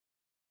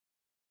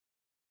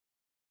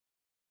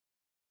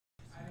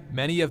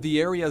Many of the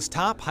area's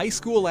top high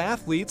school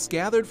athletes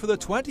gathered for the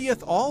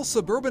 20th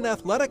All-Suburban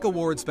Athletic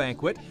Awards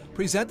banquet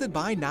presented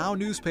by Now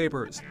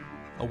Newspapers.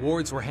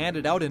 Awards were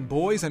handed out in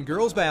boys and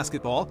girls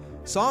basketball,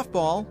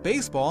 softball,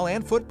 baseball,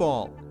 and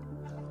football.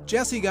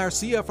 Jesse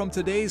Garcia from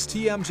today's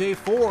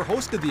TMJ4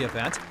 hosted the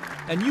event,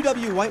 and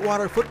UW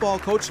Whitewater football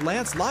coach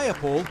Lance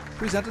Leopold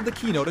presented the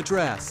keynote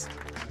address.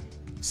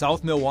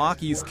 South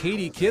Milwaukee's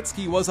Katie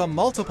Kitsky was a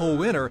multiple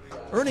winner,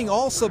 earning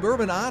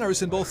All-Suburban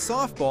honors in both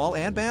softball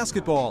and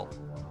basketball.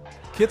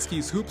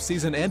 Kitsky's hoop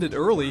season ended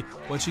early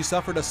when she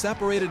suffered a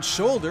separated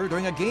shoulder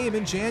during a game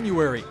in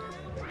January.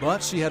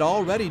 But she had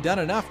already done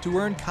enough to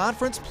earn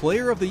Conference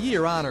Player of the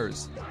Year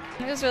honors.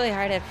 It was really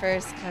hard at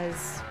first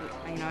because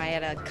I had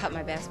to cut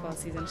my basketball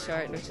season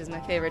short, which is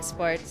my favorite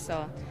sport,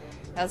 so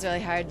that was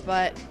really hard.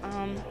 But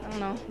I don't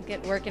know,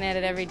 working at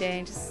it every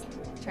day, just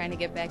trying to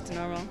get back to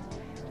normal,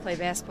 play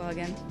basketball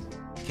again.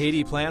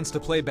 Katie plans to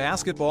play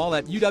basketball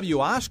at UW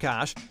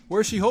Oshkosh,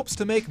 where she hopes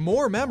to make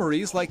more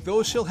memories like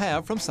those she'll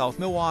have from South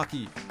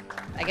Milwaukee.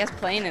 I guess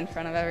playing in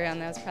front of everyone,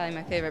 that was probably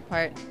my favorite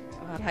part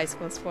about high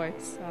school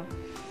sports. So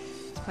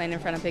playing in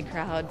front of big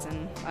crowds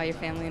and all your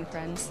family and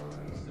friends.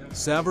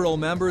 Several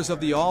members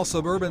of the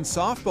All-Suburban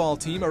softball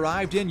team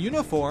arrived in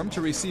uniform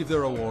to receive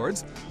their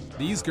awards.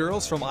 These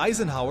girls from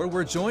Eisenhower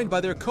were joined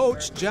by their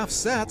coach, Jeff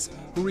Setz,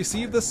 who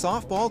received the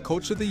Softball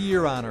Coach of the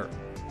Year honor.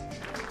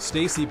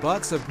 Stacy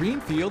Butts of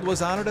Greenfield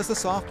was honored as the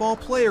Softball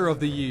Player of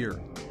the Year.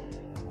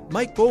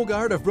 Mike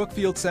Bogart of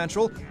Brookfield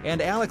Central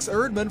and Alex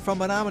Erdman from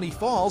Menominee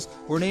Falls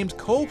were named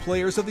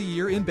Co-Players of the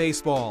Year in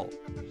baseball.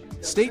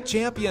 State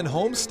champion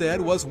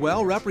Homestead was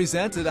well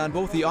represented on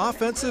both the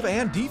offensive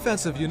and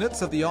defensive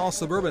units of the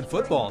All-Suburban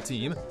football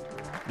team.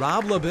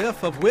 Rob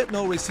LaBiff of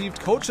Whitnall received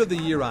Coach of the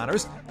Year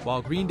honors,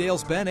 while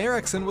Greendale's Ben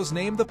Erickson was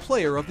named the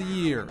Player of the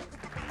Year.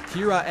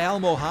 Kira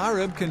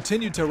Al-Moharib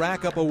continued to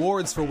rack up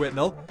awards for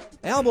Whitnall.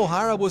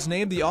 Al-Moharib was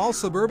named the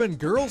All-Suburban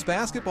Girls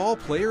Basketball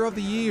Player of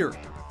the Year.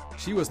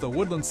 She was the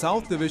Woodland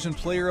South Division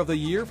Player of the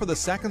Year for the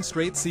second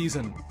straight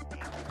season.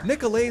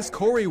 Nicolet's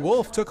Corey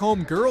Wolf took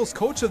home Girls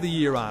Coach of the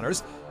Year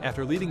honors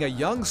after leading a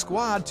young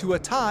squad to a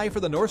tie for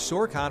the North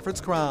Shore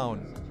Conference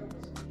crown.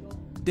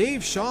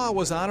 Dave Shaw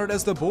was honored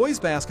as the Boys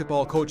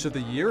Basketball Coach of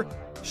the Year.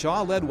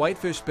 Shaw led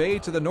Whitefish Bay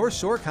to the North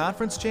Shore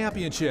Conference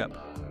Championship.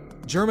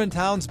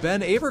 Germantown's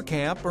Ben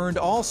Averkamp earned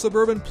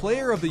All-Suburban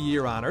Player of the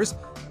Year honors.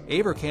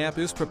 Averkamp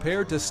is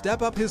prepared to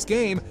step up his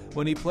game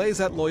when he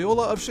plays at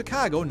Loyola of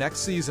Chicago next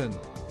season.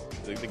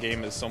 The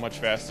game is so much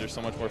faster,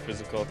 so much more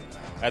physical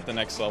at the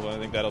next level. I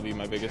think that'll be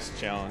my biggest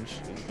challenge,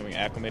 is becoming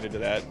acclimated to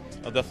that.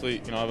 I'll definitely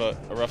have a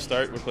rough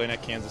start. We're playing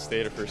at Kansas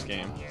State our first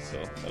game,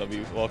 so that'll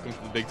be welcome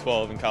to the Big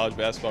 12 in college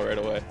basketball right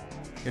away.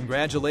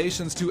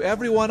 Congratulations to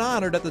everyone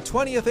honored at the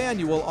 20th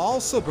Annual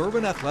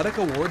All-Suburban Athletic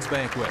Awards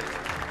Banquet.